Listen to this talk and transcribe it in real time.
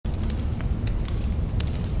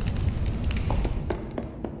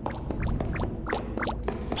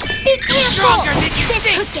Stronger than you This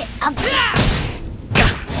think! could get ugly.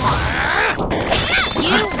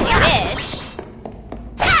 You wish.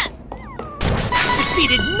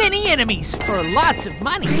 Defeated many enemies for lots of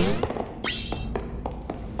money.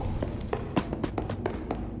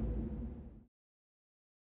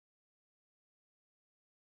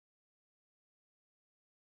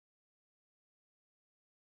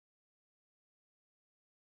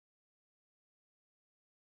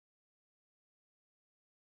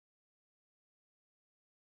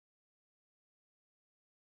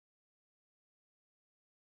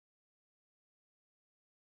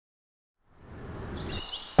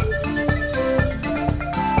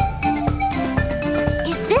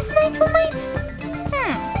 Is this nitramite?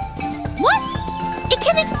 What? It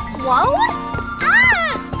can explode?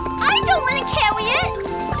 Ah! I don't want to carry it.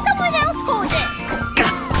 Someone else hold it.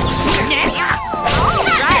 All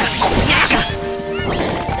right.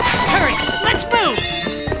 Hurry, let's move!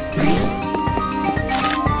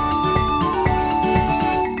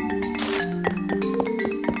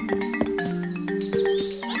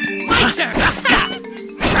 My turn!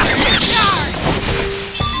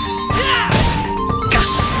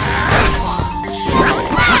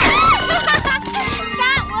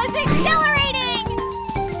 That was exhilarating!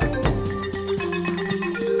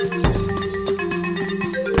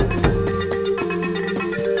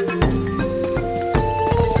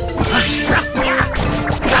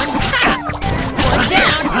 One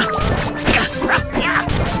down!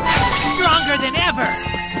 Stronger than ever!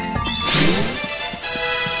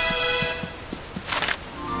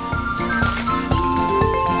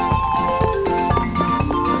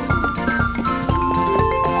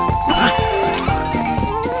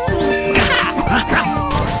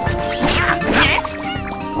 Next!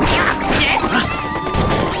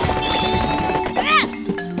 Next!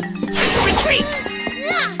 Retreat!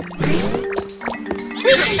 We can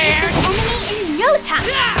beat this enemy in no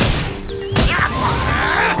time!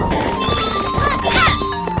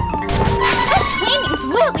 The training's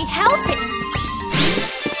really helping!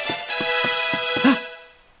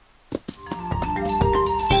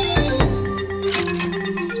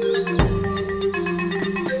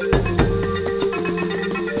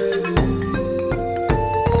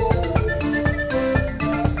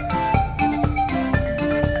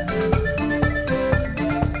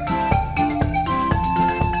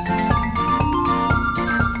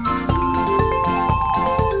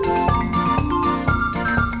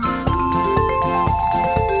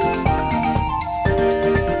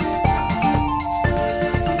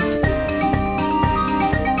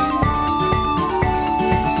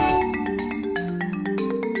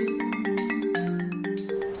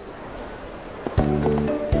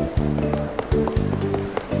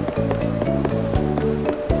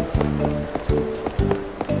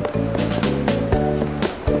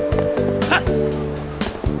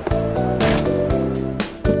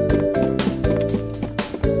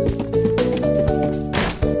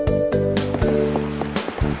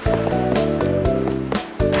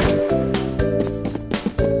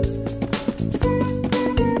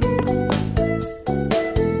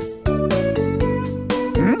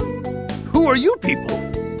 Who are you people?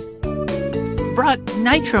 Brought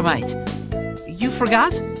nitramite. You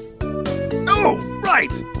forgot? Oh,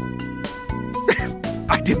 right.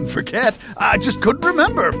 I didn't forget. I just couldn't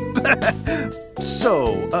remember.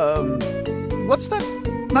 So, what's that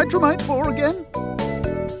nitramite for again?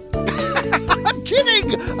 I'm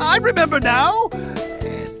kidding. I remember now.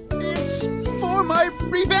 It's for my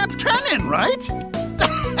revamped cannon, right?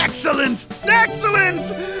 Excellent! Excellent!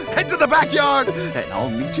 Head to the backyard, and I'll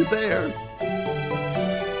meet you there.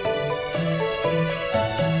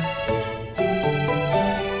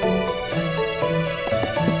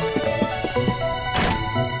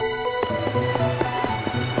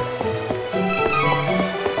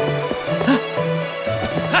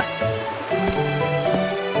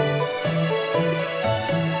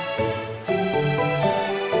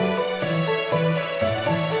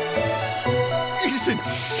 Isn't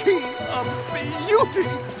she a beauty?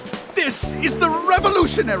 This is the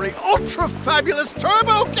revolutionary, ultra-fabulous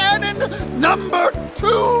turbo cannon number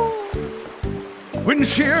 2! Wind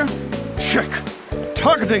shear? Check.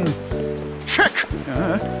 Targeting? Check.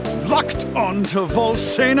 Locked onto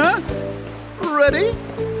Volsena? Ready?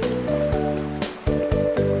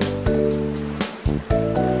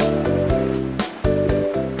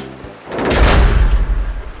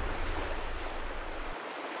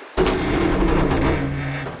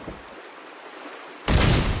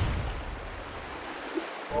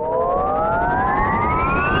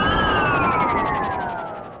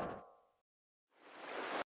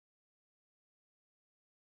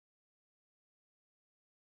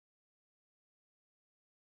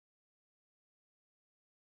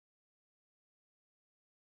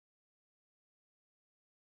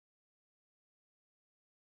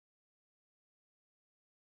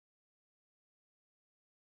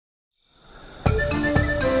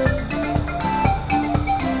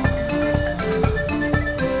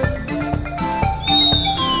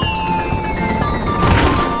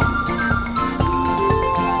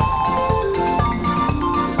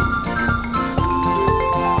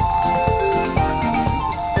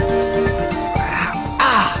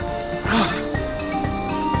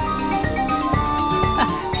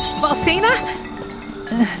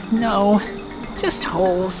 No, just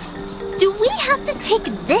holes. Do we have to take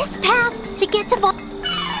this path to get to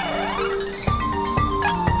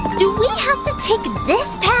Do we have to take this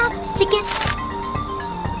path to get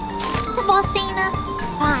to Volcana?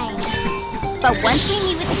 Fine. But once we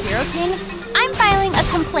meet with the Hero King, I'm filing a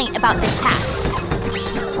complaint about this path.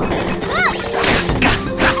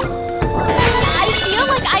 I feel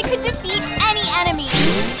like I could defeat any enemy.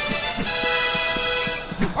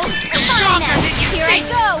 Fine then, here I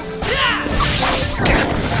go.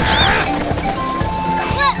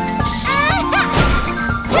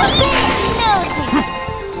 Too big, no thanks.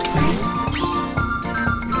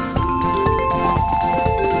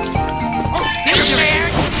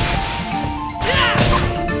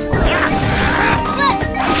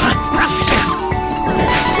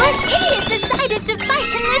 What idiot decided to fight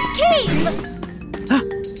in this cave?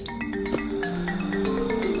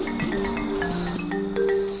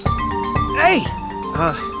 Hey!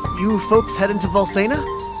 You folks heading to Volcana?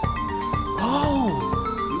 Oh,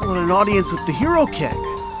 you want an audience with the Hero King?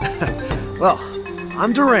 Well,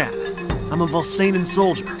 I'm Duran. I'm a Volcanan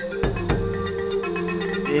soldier.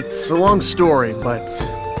 It's a long story, but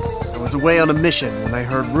I was away on a mission when I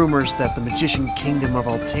heard rumors that the magician kingdom of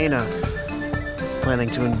Altena was planning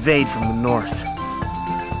to invade from the north.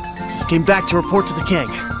 Just came back to report to the king.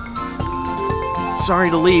 Sorry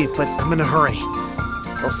to leave, but I'm in a hurry.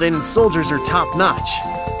 Volcanan soldiers are top-notch.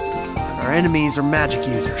 Our enemies are magic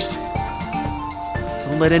users.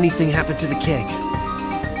 Don't let anything happen to the king.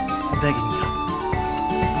 I'm begging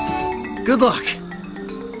you. Good luck.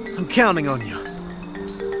 I'm counting on you.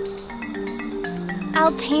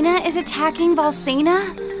 Altena is attacking Volcana?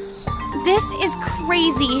 This is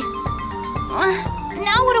crazy.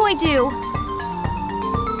 Now what do I do?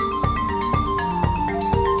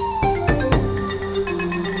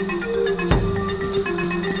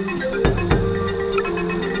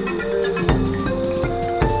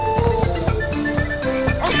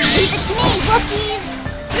 Leave it to me, rookies!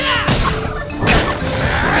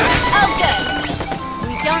 Oh, good.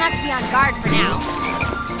 We don't have to be on guard for now.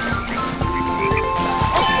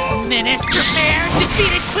 Menace, prepare,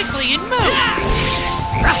 defeat it quickly and move!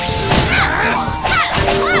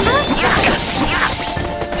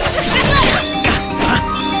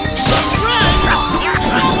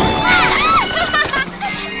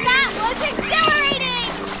 That was exhilarating!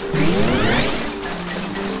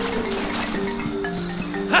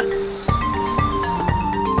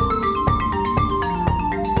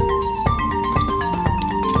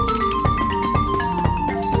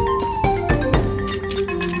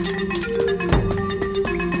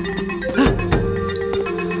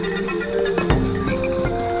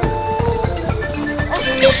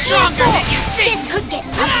 Stronger than you think! This could get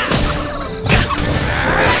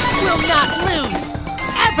Will not lose!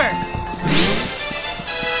 Ever!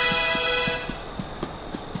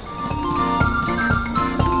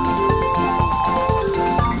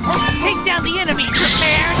 Take down the enemy,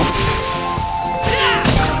 prepare!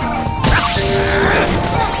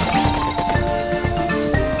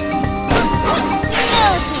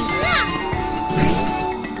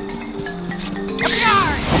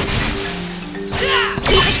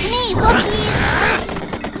 Leave it to me, rookies!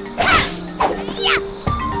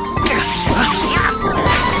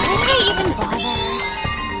 Why did I even bother?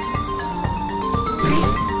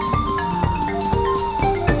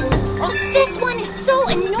 This one is so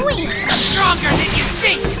annoying! Stronger than you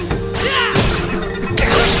think!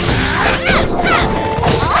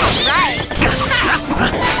 Alright.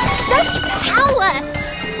 Such power!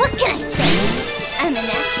 What can I say? I'm a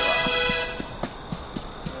natural.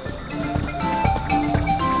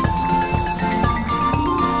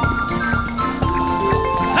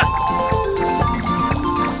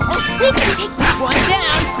 We can take that one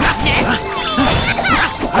down! Next!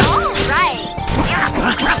 Alright.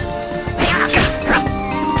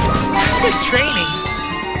 Good training!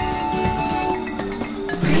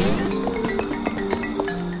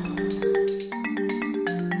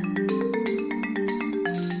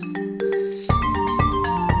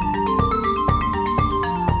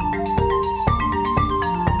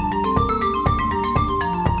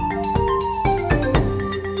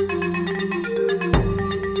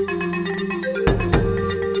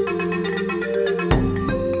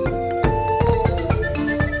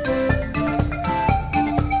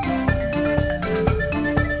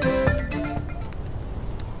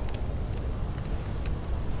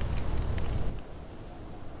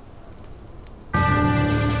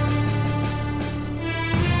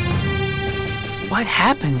 What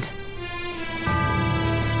happened?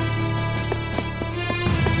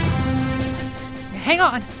 Hang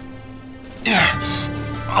on.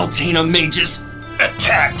 Altena mages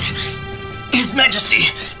attacked. His Majesty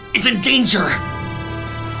is in danger.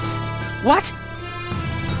 What?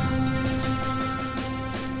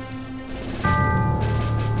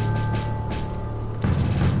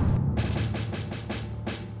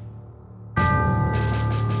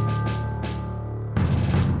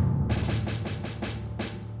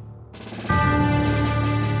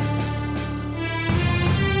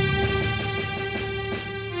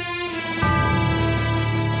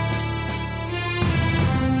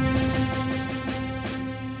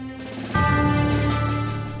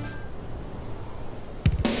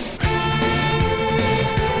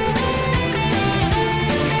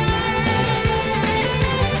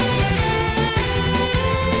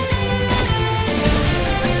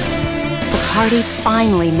 The party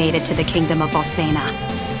finally made it to the kingdom of Valsena,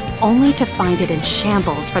 only to find it in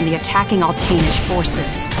shambles from the attacking Altanish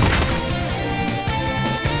forces.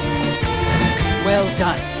 Well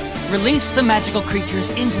done. Release the magical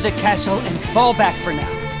creatures into the castle and fall back for now.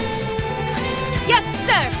 Yes,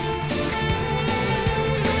 sir!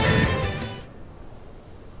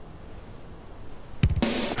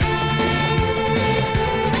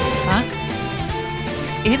 Huh?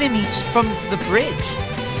 Enemies from the bridge.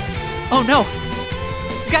 Oh no!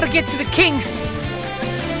 Gotta get to the king!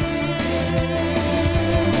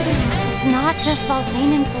 It's not just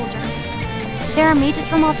Valsanan soldiers. There are mages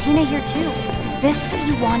from Altena here too. Is this what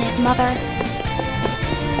you wanted, Mother?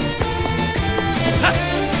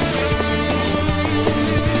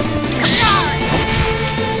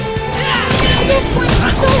 This one is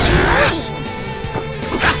so annoying!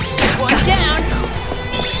 One down!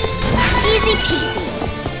 Easy peasy.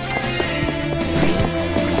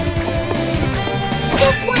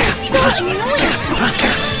 This one is so annoying!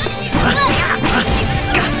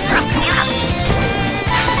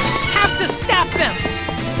 Have to stop them!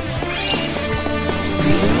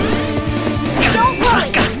 Don't worry!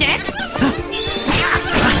 Next!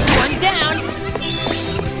 One down!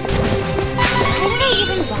 Couldn't they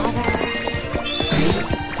even bother?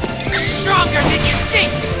 Stronger than you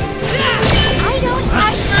think! I don't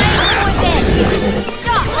have time for this!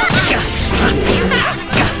 Stop!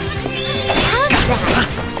 How's that?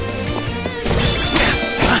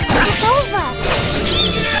 It's over!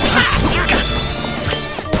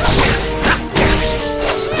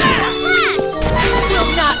 Will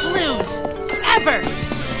not lose! Ever!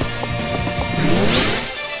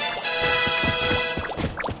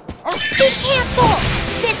 Be careful!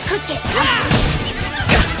 This could get ugly!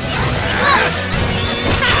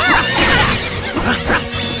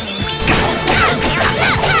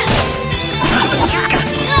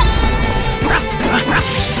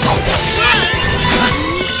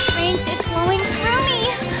 Strength is flowing through me!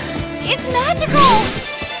 It's magical!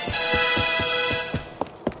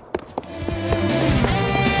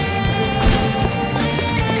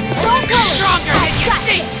 Don't go! Stronger than you Got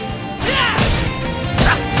think!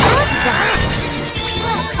 How's that?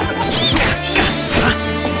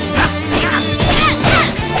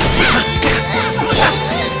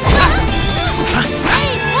 Hey,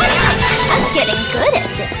 what? I'm getting good at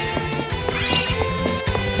this.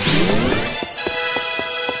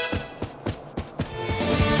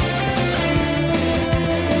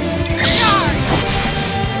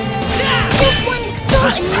 This one is so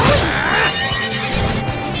annoying.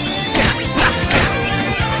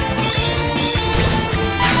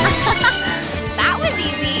 That was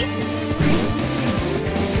easy.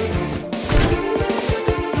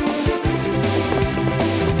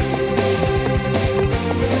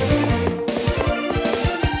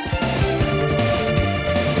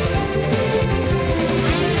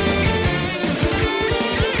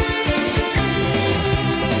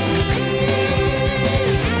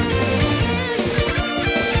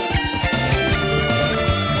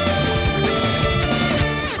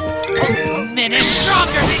 Minute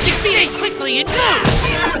stronger than you think quickly and move!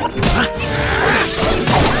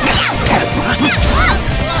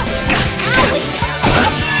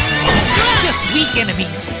 Just weak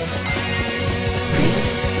enemies.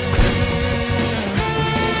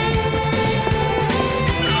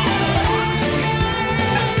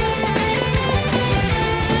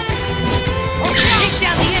 Take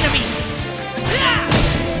down the enemy!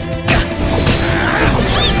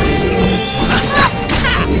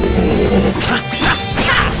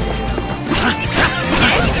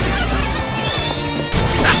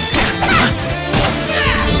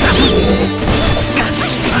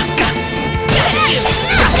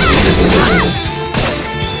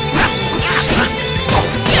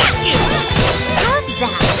 How's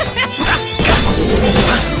that?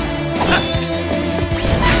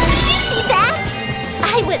 Did you see that? I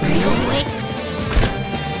was great.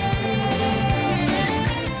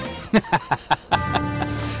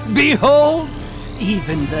 Behold,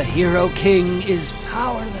 even the Hero King is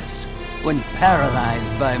powerless when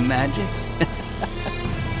paralyzed by magic.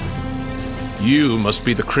 You must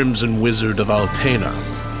be the Crimson Wizard of Altena.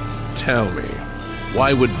 Tell me,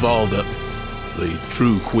 why would Valda, the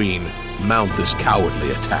true queen, mount this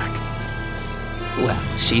cowardly attack? Well,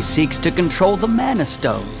 she seeks to control the Mana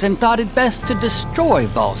Stones and thought it best to destroy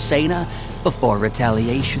Valsena before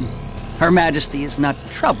retaliation. Her Majesty is not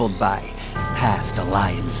troubled by past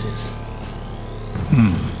alliances.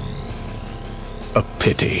 A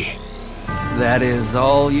pity. That is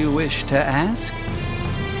all you wish to ask?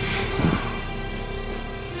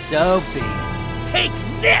 So be it. Take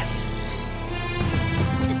this!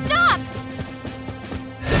 Stop!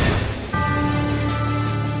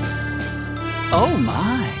 Oh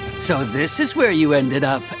my. So this is where you ended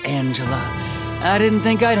up, Angela. I didn't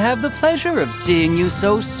think I'd have the pleasure of seeing you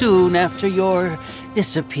so soon after your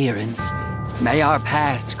disappearance. May our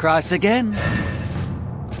paths cross again.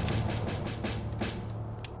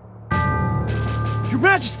 Your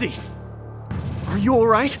Majesty! Are you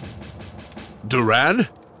alright? Duran?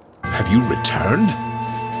 Have you returned?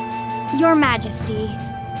 Your Majesty,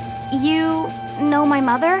 you know my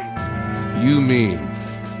mother? You mean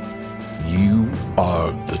you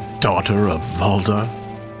are the daughter of Valda,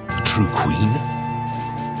 the true queen?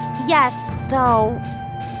 Yes, though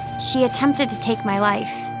she attempted to take my life.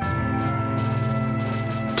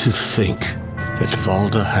 To think that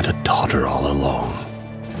Valda had a daughter all along.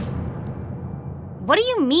 What do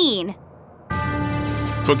you mean?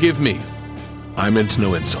 Forgive me. I meant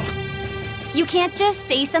no insult. You can't just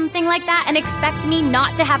say something like that and expect me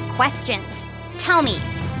not to have questions. Tell me.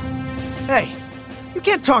 Hey, you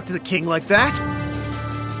can't talk to the king like that.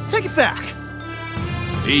 Take it back.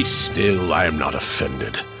 Be still, I am not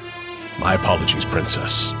offended. My apologies,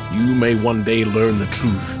 Princess. You may one day learn the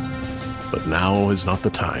truth, but now is not the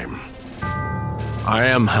time. I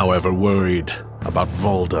am, however, worried about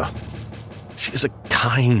Valda. She is a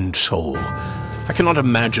kind soul. I cannot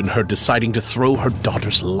imagine her deciding to throw her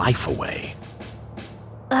daughter's life away.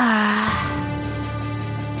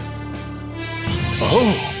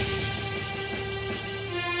 Oh!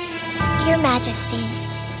 Your Majesty,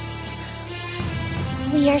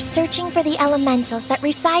 we are searching for the elementals that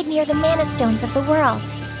reside near the Mana Stones of the world.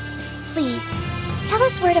 Please, tell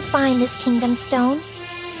us where to find this Kingdom Stone.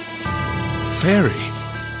 Fairy.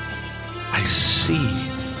 I see.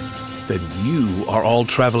 Then you are all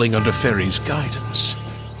traveling under Fairy's guidance.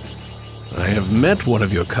 I have met one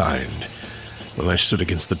of your kind when I stood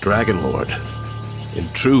against the Dragon Lord. In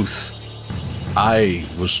truth, I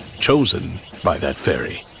was chosen by that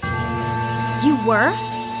fairy. You were?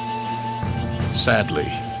 Sadly,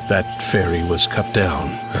 that fairy was cut down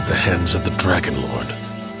at the hands of the Dragon Lord.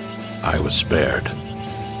 I was spared.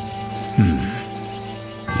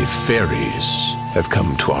 If fairies have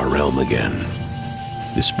come to our realm again,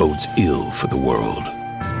 this bodes ill for the world.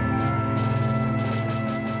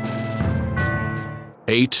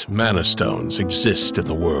 8 Mana Stones exist in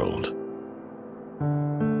the world.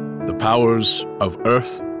 The powers of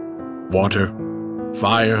earth, water,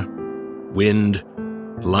 fire, wind,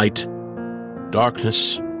 light,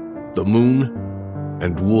 darkness, the moon,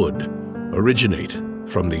 and wood originate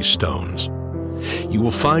from these stones. You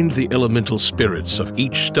will find the elemental spirits of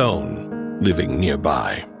each stone living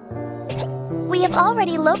nearby. We have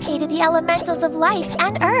already located the elementals of light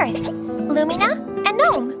and earth, Lumina and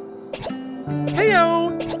Gnome. Heyo!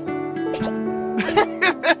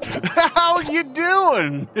 How you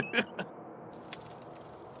doing?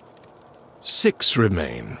 6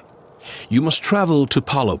 remain. You must travel to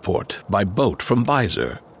Paloport by boat from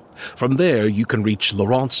Byzer. From there, you can reach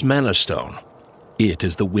Laurent's Mana Stone. It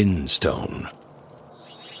is the Wind Stone.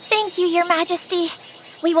 Thank you, Your Majesty.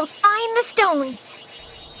 We will find the stones.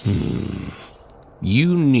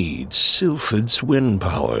 You need Sylphid's wind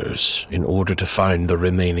powers in order to find the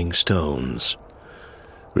remaining stones.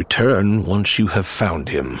 Return once you have found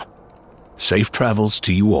him. Safe travels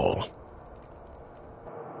to you all.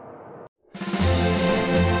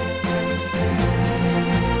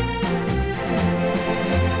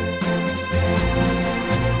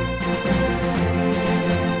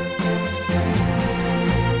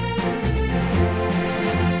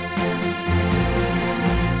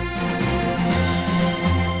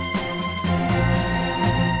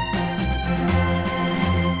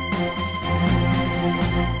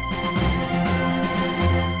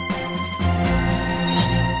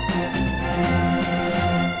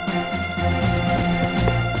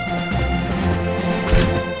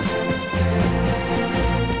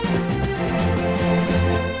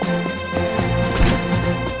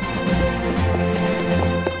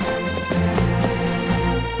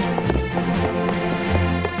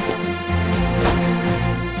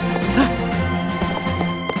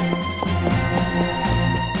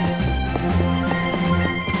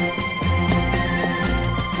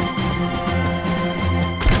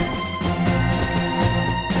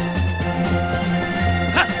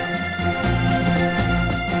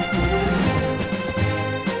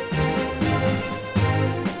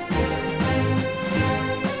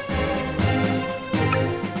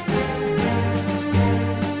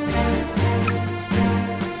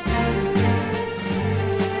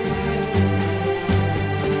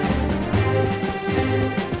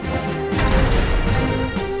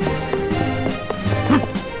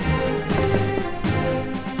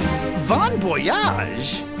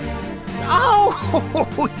 voyage?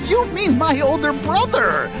 Oh, you mean my older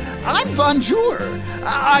brother. I'm Von Jur.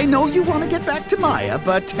 I know you want to get back to Maya,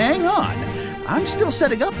 but hang on. I'm still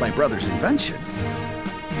setting up my brother's invention.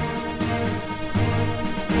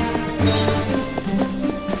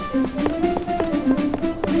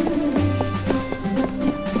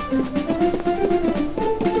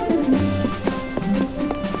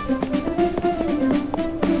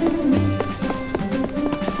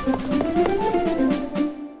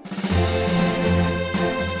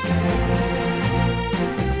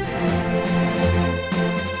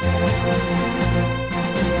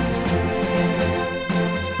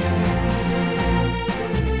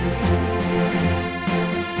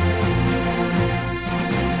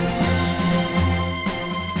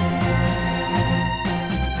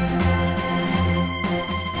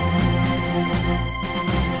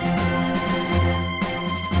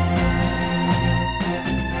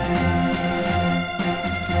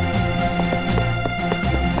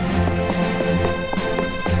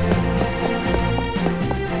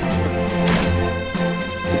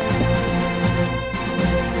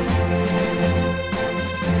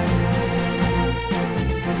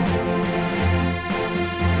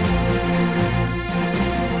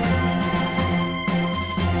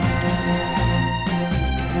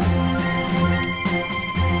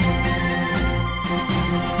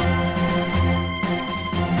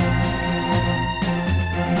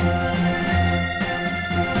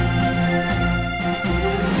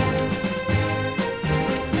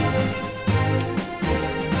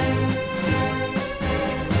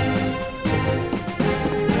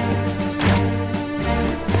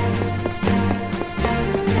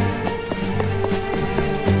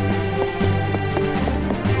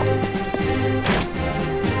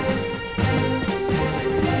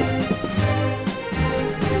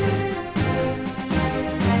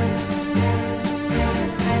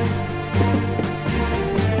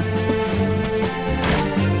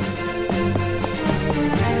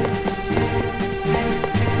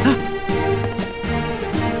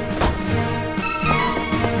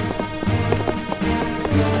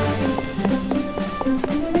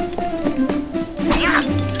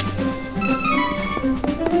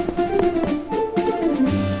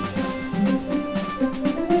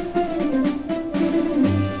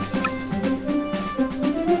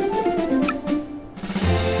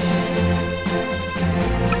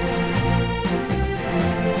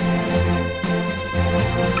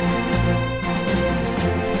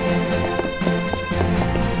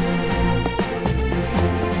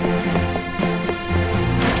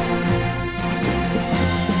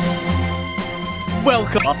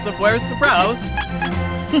 Welcome. Lots of wares to browse.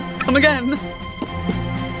 Come again.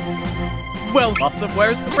 Well, lots of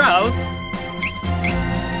wares to browse.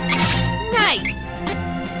 Nice!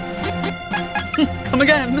 Come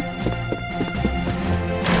again.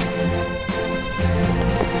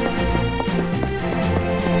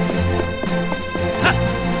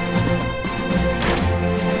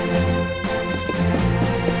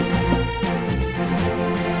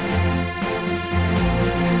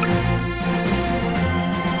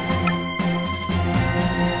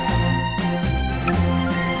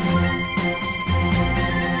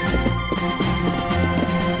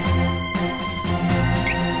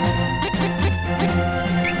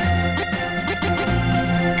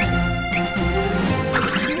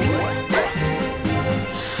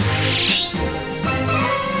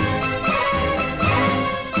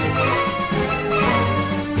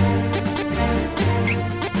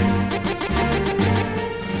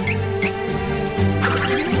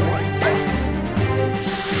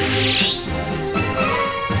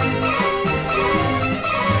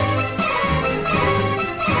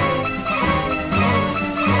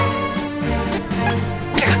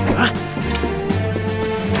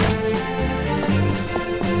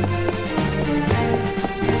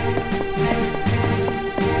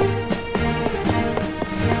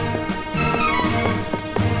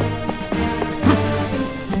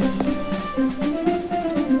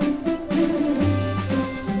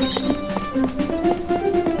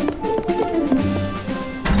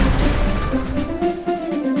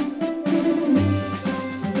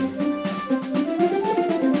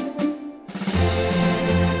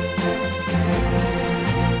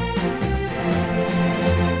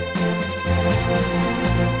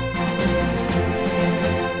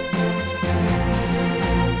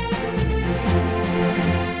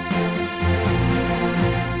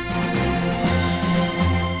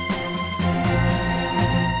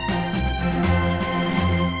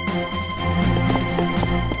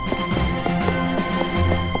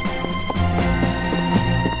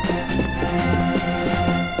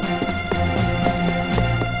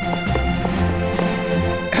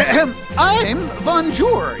 I'm Von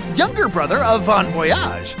Jour, younger brother of Von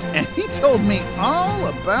Voyage, and he told me all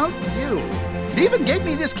about you. He even gave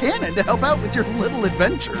me this cannon to help out with your little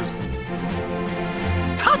adventures.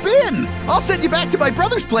 Hop in! I'll send you back to my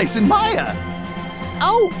brother's place in Maya.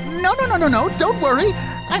 Oh, no, don't worry.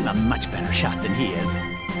 I'm a much better shot than he is.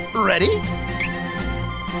 Ready?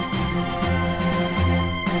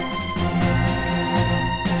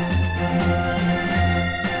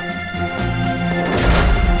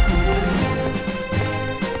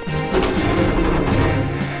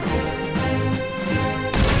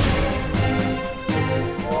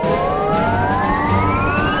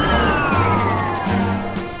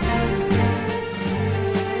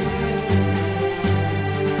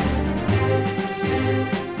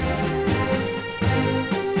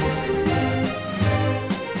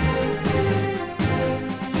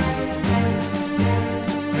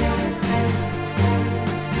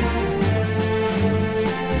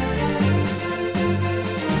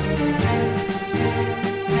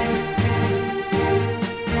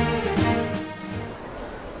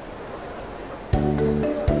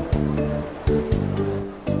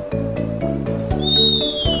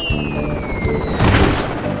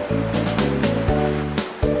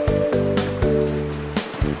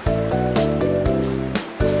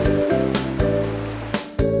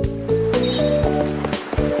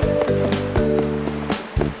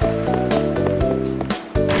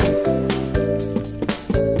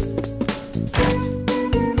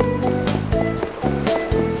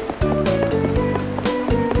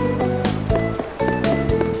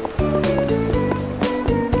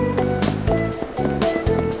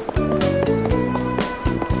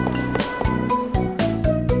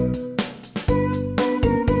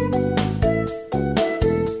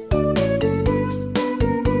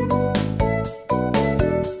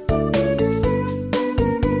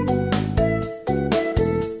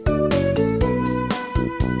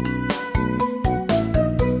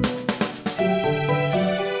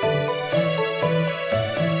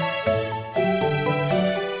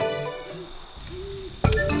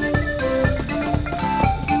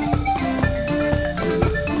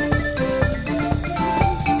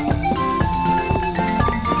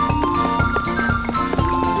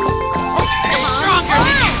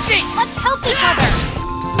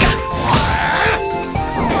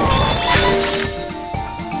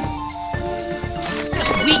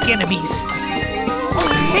 Enemies.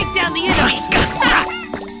 Take down the enemy.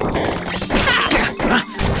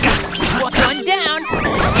 One down.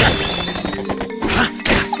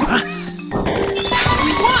 We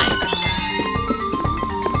won.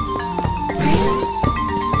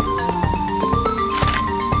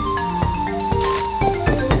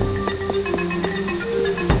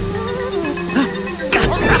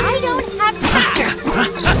 I don't have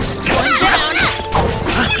One down.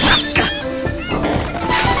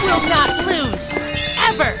 Will not lose.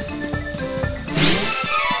 Ever.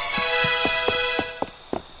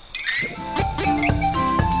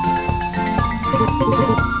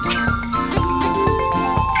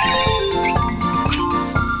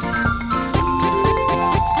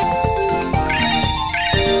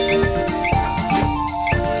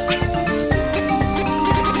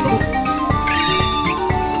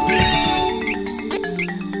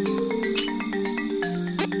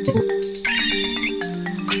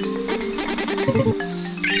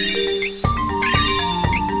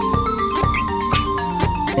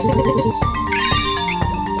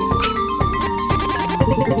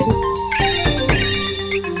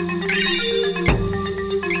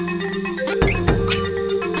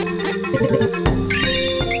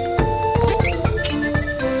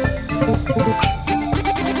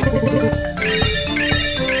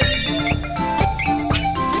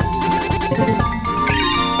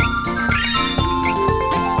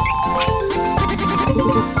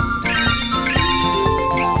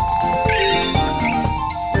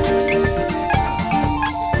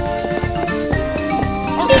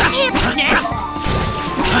 Next.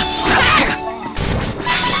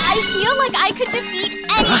 I feel like I could defeat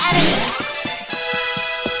any enemy.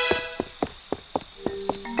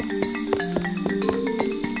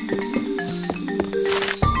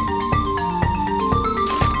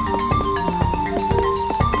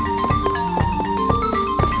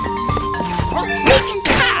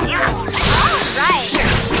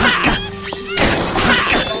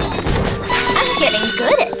 I'm getting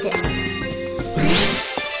good at this.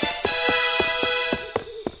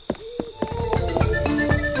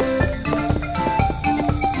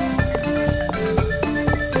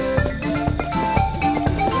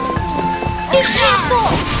 Be careful!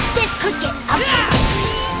 This could get ugly.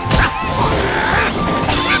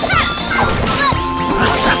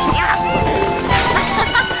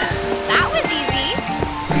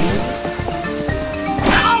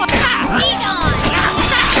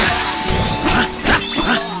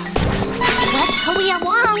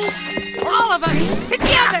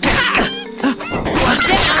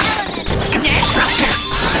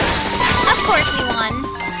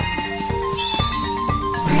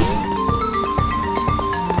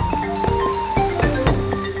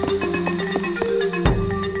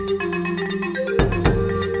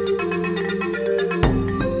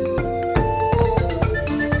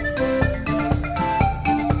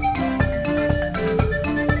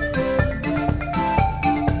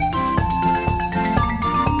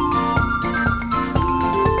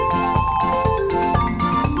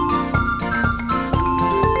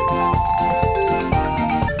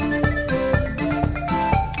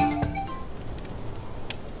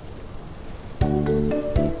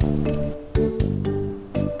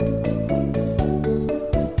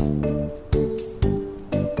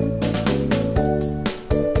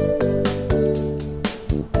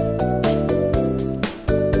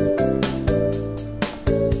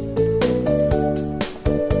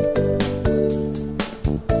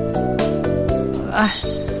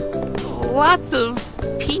 Lots of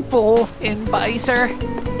people in Baiser.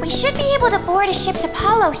 We should be able to board a ship to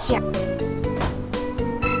Palo here.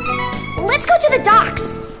 Let's go to the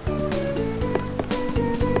docks!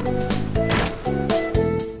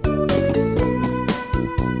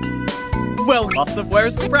 Well, lots of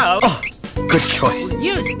wares to browse. Oh, good choice.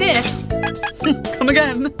 Use this. Come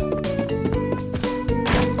again.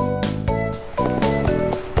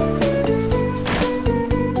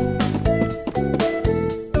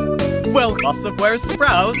 Well, lots of wares to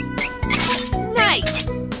browse. Nice.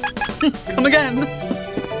 Come again.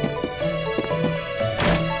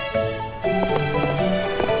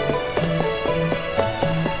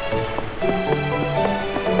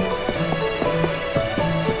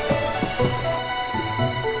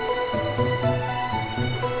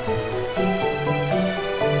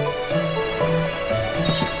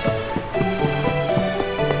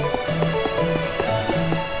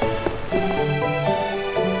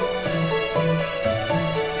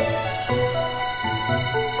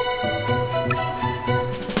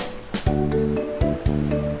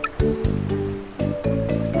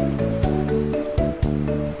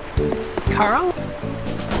 Carl?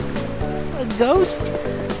 A ghost?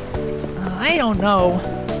 I don't know,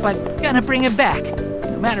 but gonna bring it back,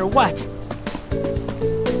 no matter what.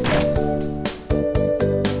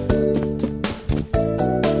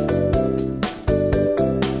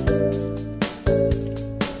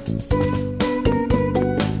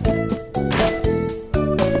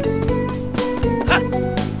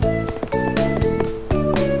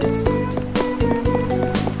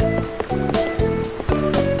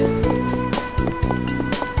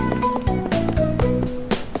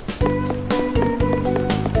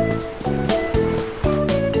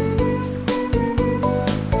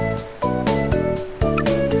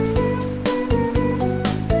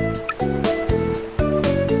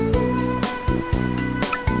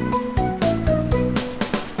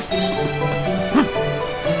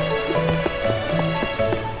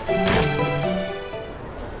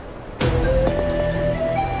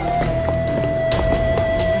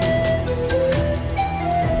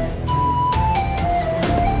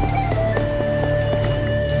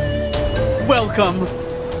 Welcome.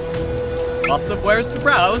 Lots of wares to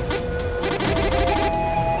browse.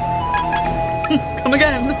 Come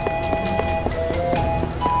again.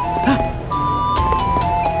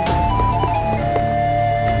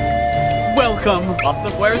 Welcome. Lots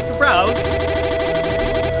of wares to browse.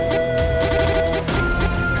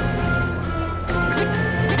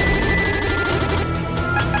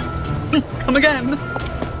 Come again.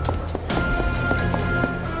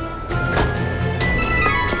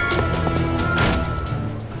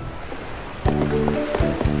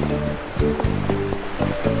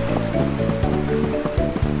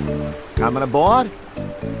 Coming aboard?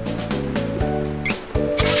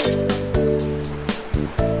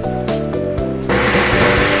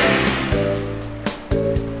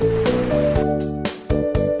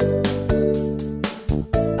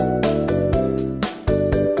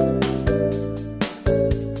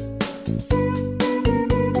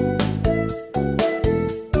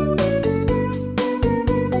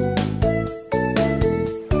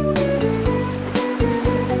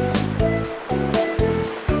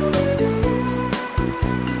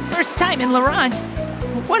 In Laurent.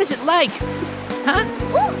 What is it like? Huh?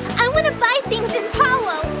 Ooh, I want to buy things in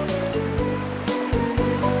Palo.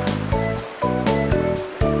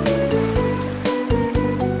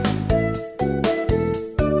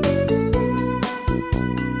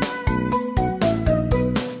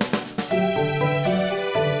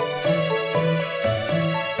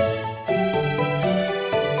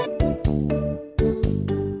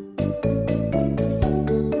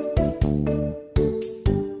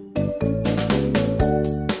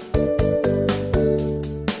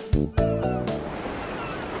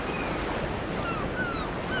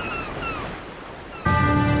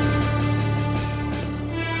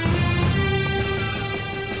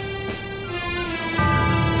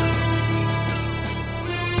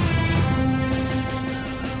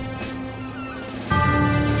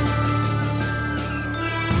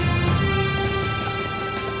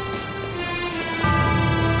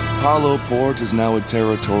 Palo Port is now a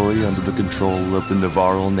territory under the control of the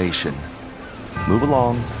Navarro nation. Move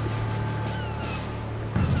along.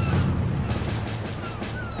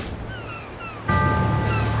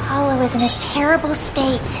 Palo meadow is in a terrible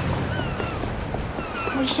state.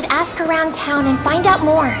 We should ask around town and find out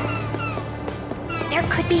more. There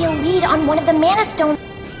could be a lead on one of the mana stones.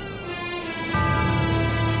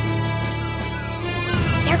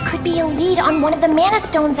 There could be a lead on one of the mana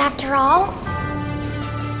stones after all.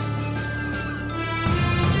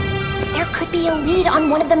 There could be a lead on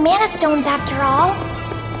one of the mana stones after all.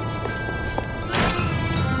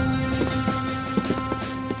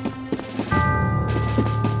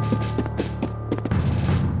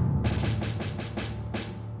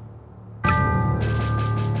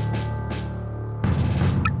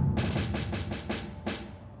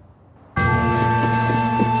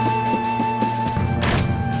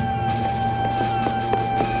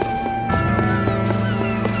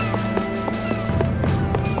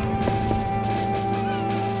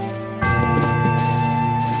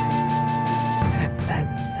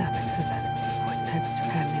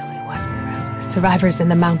 Survivors in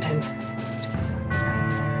the mountains.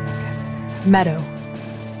 Meadow.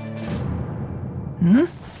 Hmm?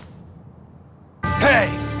 Hey!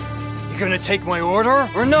 You gonna take my order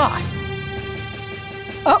or not?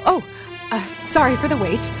 Sorry for the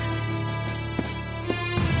wait.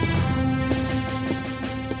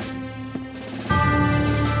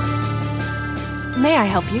 May I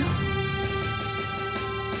help you?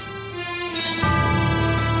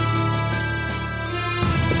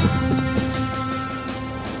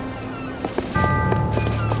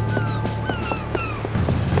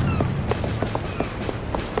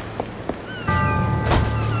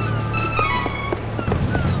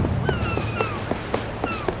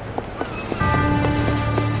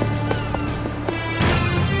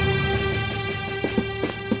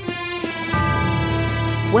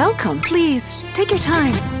 Welcome. Please, take your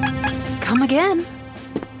time. Come again.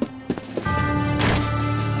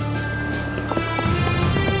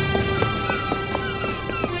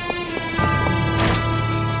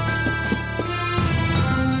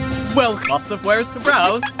 Well, lots of wares to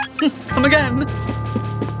browse. Come again.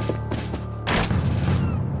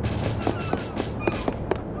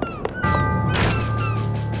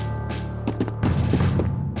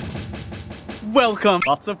 Welcome.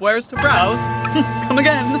 Lots of wares to browse. Come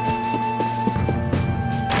again.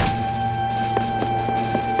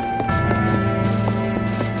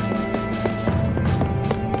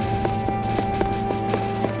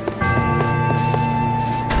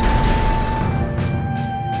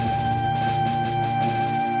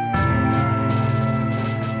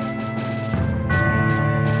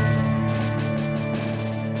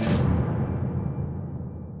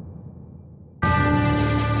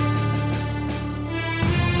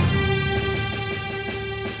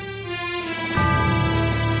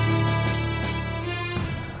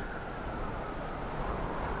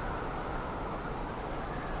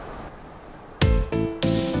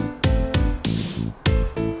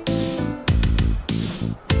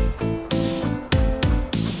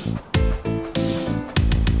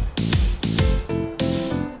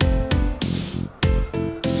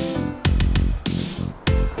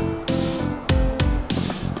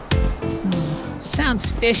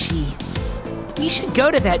 Sounds fishy. We should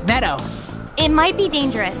go to that meadow. It might be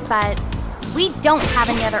dangerous, but we don't have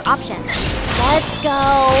any other options. Let's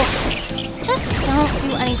go. Just don't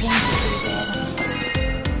do anything stupid.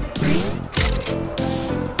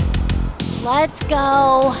 Let's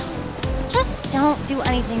go. Just don't do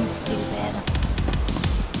anything stupid.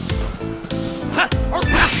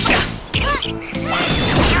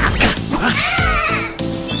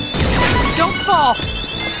 Don't fall!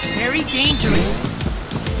 Very dangerous.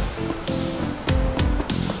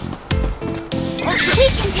 We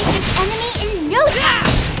can take this enemy in no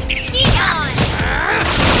time! Be on!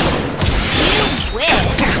 You wish.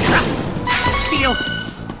 Feel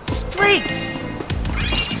strength.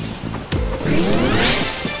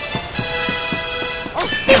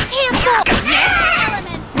 Be careful! Next.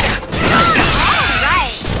 All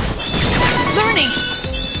right. Learning.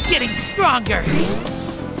 Getting stronger.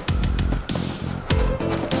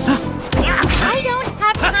 I don't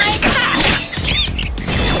have time.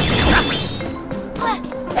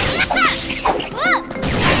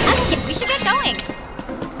 We should get going.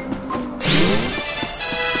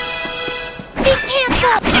 Be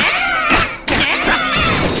careful!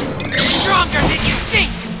 Stronger than you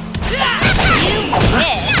think. You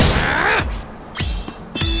wish.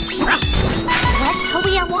 Let's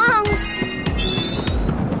hurry along.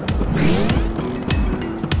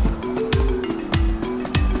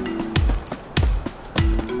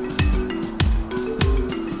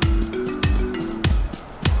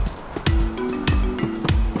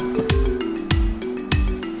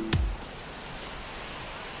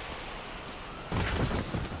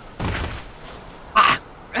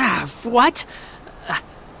 What?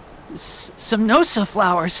 Some Nosa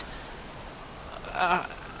flowers.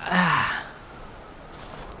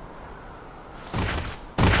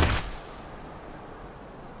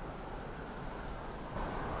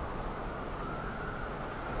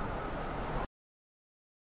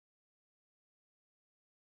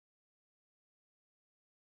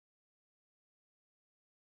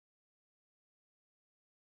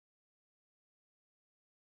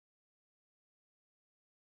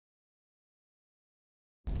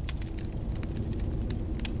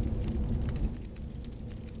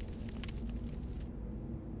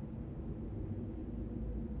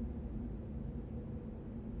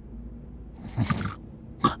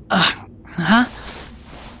 Huh?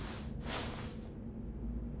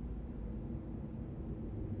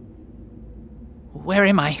 Where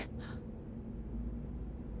am I?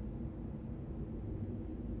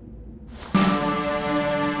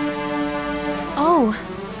 Oh,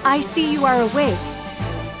 I see you are awake.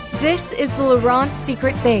 This is the Laurent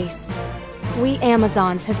secret base. We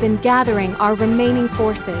Amazons have been gathering our remaining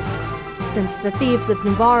forces since the thieves of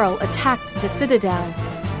Navarro attacked the Citadel.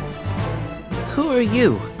 Who are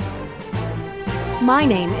you? My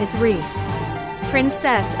name is Reese,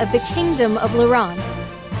 Princess of the Kingdom of Laurent.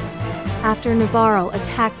 After Navarro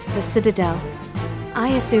attacked the Citadel, I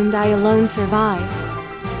assumed I alone survived.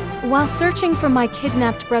 While searching for my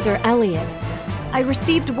kidnapped brother Elliot, I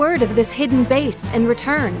received word of this hidden base and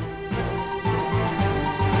returned.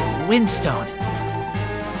 Windstone.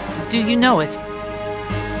 Do you know it?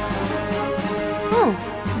 Oh,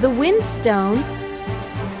 the Windstone?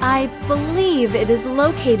 I believe it is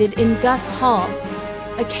located in Gust Hall,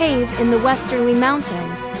 a cave in the Westerly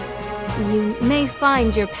Mountains. You may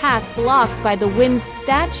find your path blocked by the wind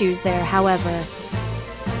statues there, however.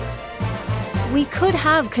 We could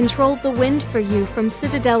have controlled the wind for you from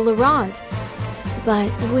Citadel Laurent,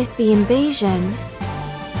 but with the invasion...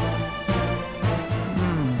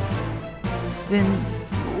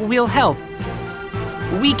 Then we'll help.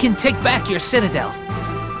 We can take back your Citadel.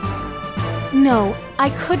 No, I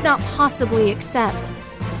could not possibly accept.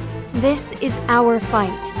 This is our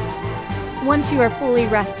fight. Once you are fully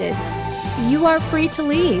rested, you are free to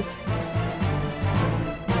leave.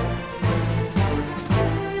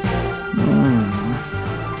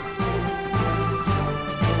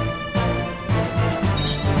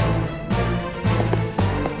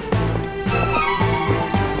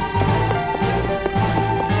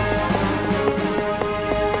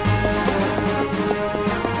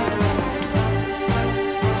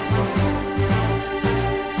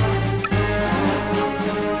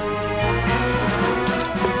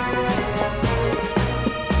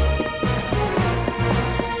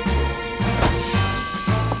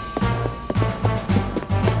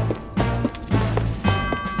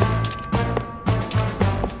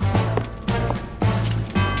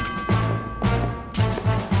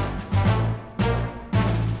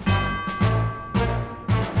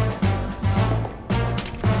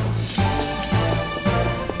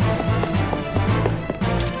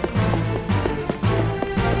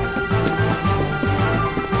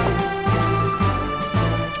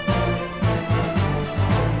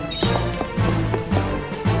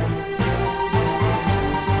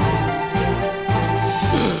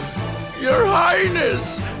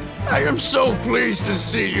 I am so pleased to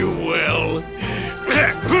see you well.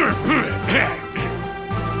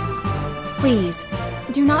 Please,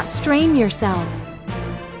 do not strain yourself.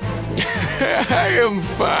 I am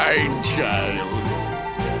fine, child.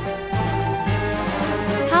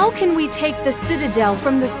 How can we take the Citadel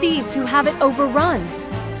from the thieves who have it overrun?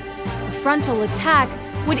 A frontal attack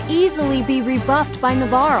would easily be rebuffed by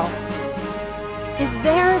Navarro. Is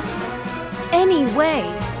there any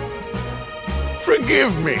way?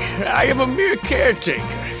 Forgive me, I am a mere caretaker.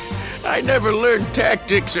 I never learned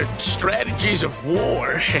tactics or strategies of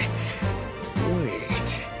war.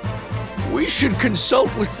 Wait. We should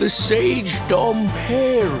consult with the sage Dom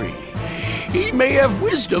Perry. He may have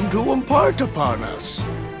wisdom to impart upon us.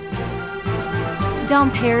 Dom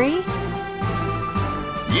Perry?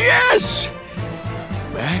 Yes!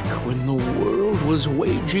 Back when the world was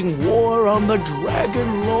waging war on the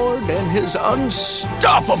Dragon Lord and his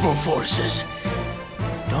unstoppable forces,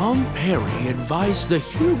 Dom Perry advised the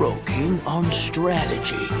Hero King on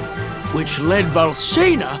strategy, which led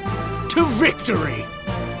Valsena to victory.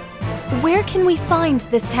 Where can we find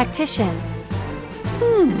this tactician?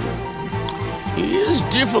 He is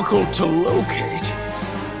difficult to locate.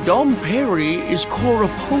 Dom Perry is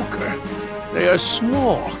Koropoker. They are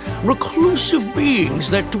small, reclusive beings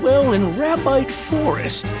that dwell in Rabbite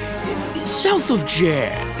Forest, south of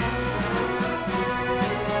Jan.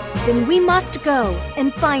 Then we must go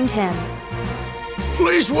and find him.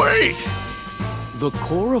 Please wait! The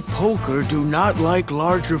Koropoker do not like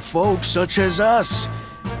larger folk such as us.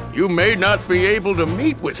 You may not be able to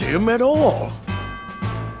meet with him at all.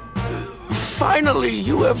 Finally,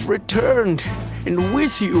 you have returned, and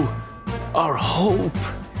with you, our hope.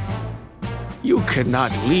 You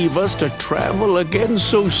cannot leave us to travel again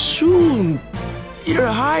so soon. Your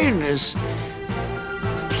Highness,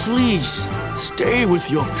 please stay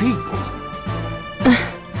with your people.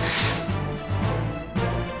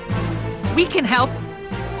 We can help.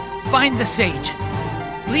 Find the sage.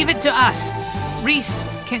 Leave it to us. Reese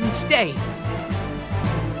can stay.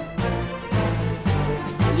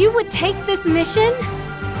 You would take this mission?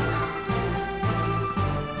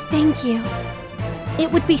 Thank you.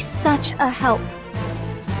 It would be such a help.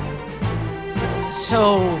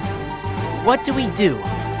 So, what do we do?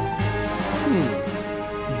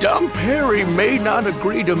 Dom Perry may not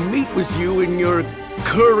agree to meet with you in your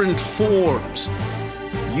current forms.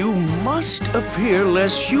 You must appear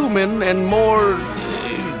less human and more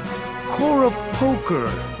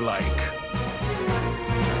Koropoker-like.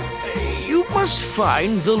 You must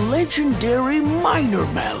find the legendary Minor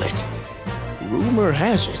Mallet. Rumor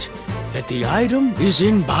has it that the item is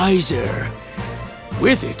in Byzer.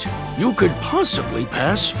 With it, you could possibly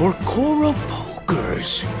pass for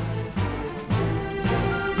Koropokers.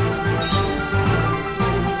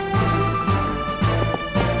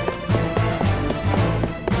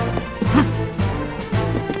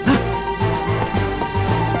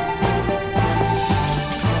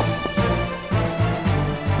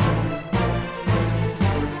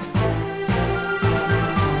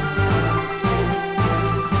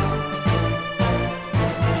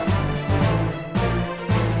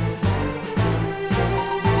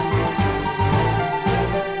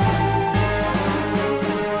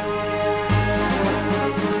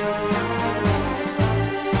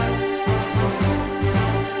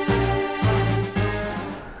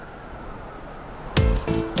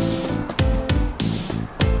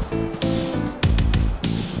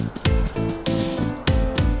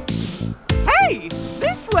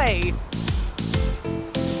 This way!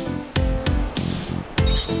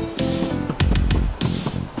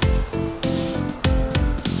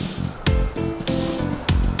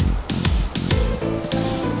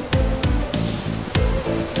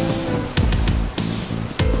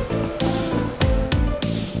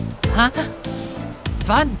 Huh?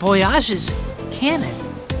 Von Voyage's cannon.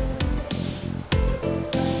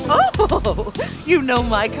 Oh, you know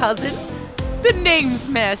my cousin? The name's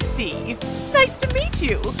Merci. Nice to meet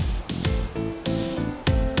you.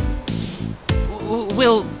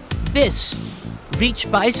 Will this reach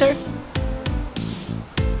Byzer?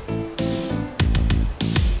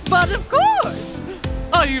 But of course!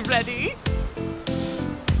 Are you ready?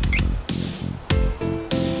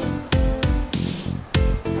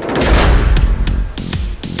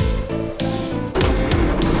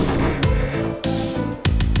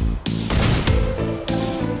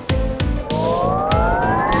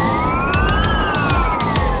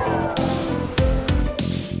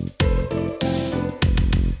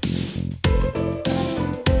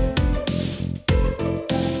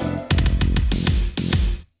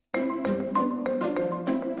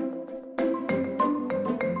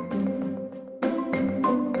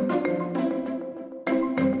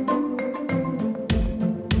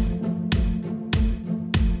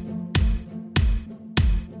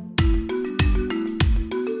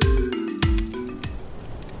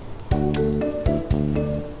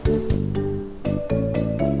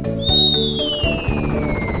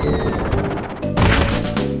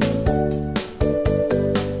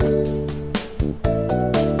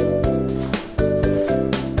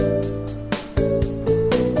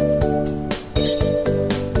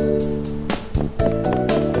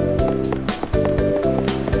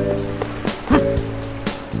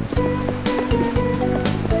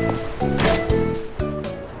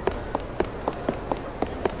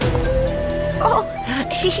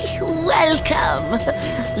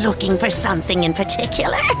 Welcome. Looking for something in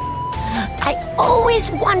particular? I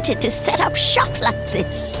always wanted to set up shop like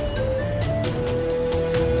this.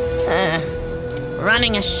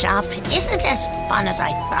 Running a shop isn't as fun as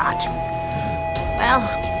I thought.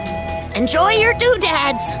 Well, enjoy your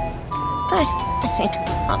doodads. I think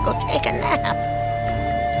I'll go take a nap.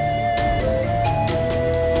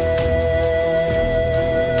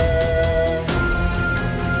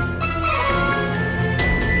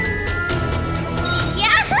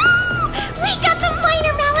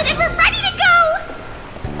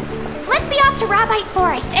 To Rabite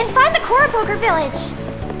Forest and find the Koropoker village.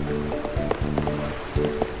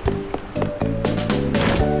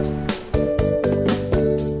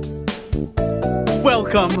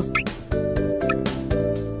 welcome.